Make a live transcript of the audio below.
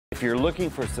If you're looking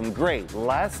for some great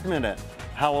last-minute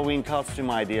Halloween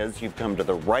costume ideas, you've come to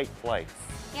the right place.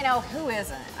 You know, who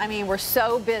isn't? I mean, we're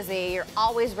so busy. You're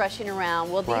always rushing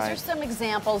around. Well, these are some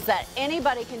examples that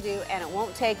anybody can do, and it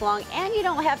won't take long, and you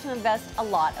don't have to invest a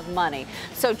lot of money.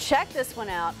 So check this one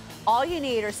out. All you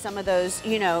need are some of those,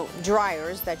 you know,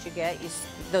 dryers that you get,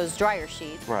 those dryer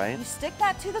sheets. Right. You stick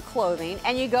that to the clothing,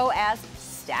 and you go as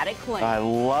static cling. I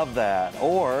love that.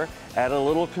 Or add a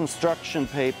little construction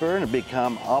paper and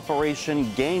become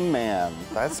Operation Game Man.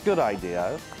 That's a good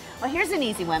idea. Well, here's an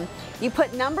easy one. You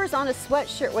put numbers on a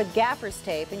sweatshirt with gaffer's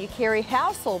tape, and you carry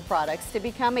household products to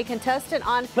become a contestant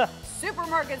on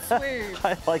Supermarket Sweep.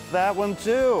 I like that one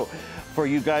too. For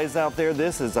you guys out there,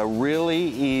 this is a really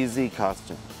easy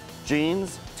costume.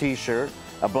 Jeans, t-shirt,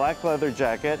 a black leather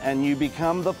jacket, and you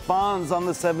become the Fonz on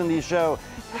the 70s show,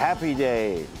 Happy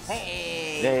Days. Hey.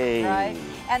 Right?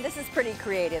 And this is pretty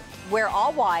creative. Wear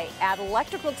all white, add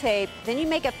electrical tape, then you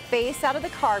make a face out of the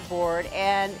cardboard,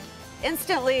 and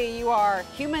instantly you are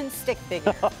human stick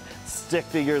figure. Stick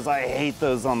figures, I hate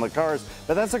those on the cars,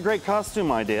 but that's a great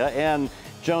costume idea. And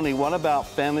Joni, what about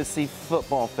fantasy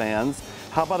football fans?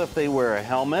 How about if they wear a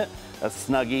helmet, a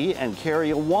Snuggie, and carry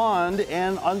a wand,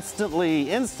 and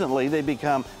instantly they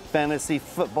become fantasy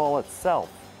football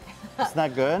itself? Isn't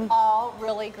that good? All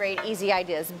really great, easy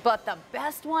ideas. But the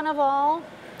best one of all,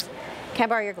 can I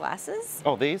borrow your glasses?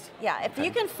 Oh, these? Yeah, if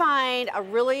you can find a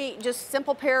really just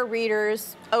simple pair of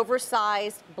readers,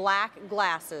 oversized black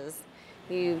glasses,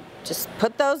 you just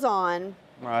put those on.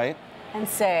 Right. And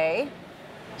say,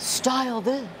 style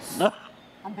this.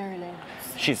 I'm Mary Lance.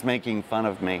 She's making fun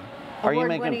of me. Are you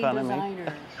making fun of me?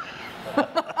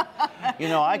 You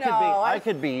know, I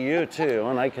could be you too,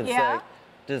 and I could say,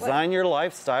 design your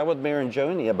lifestyle with Mary and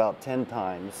Joni about 10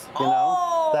 times. You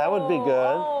know, that would be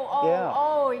good.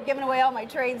 Oh, you're giving away all my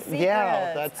trade secrets.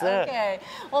 Yeah, that's it. Okay.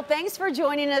 Well, thanks for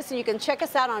joining us, and you can check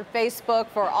us out on Facebook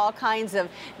for all kinds of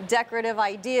decorative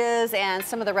ideas and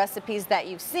some of the recipes that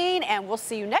you've seen. And we'll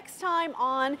see you next time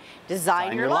on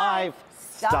Design Your Life.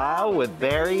 Style with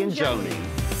Barry and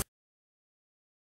Joni.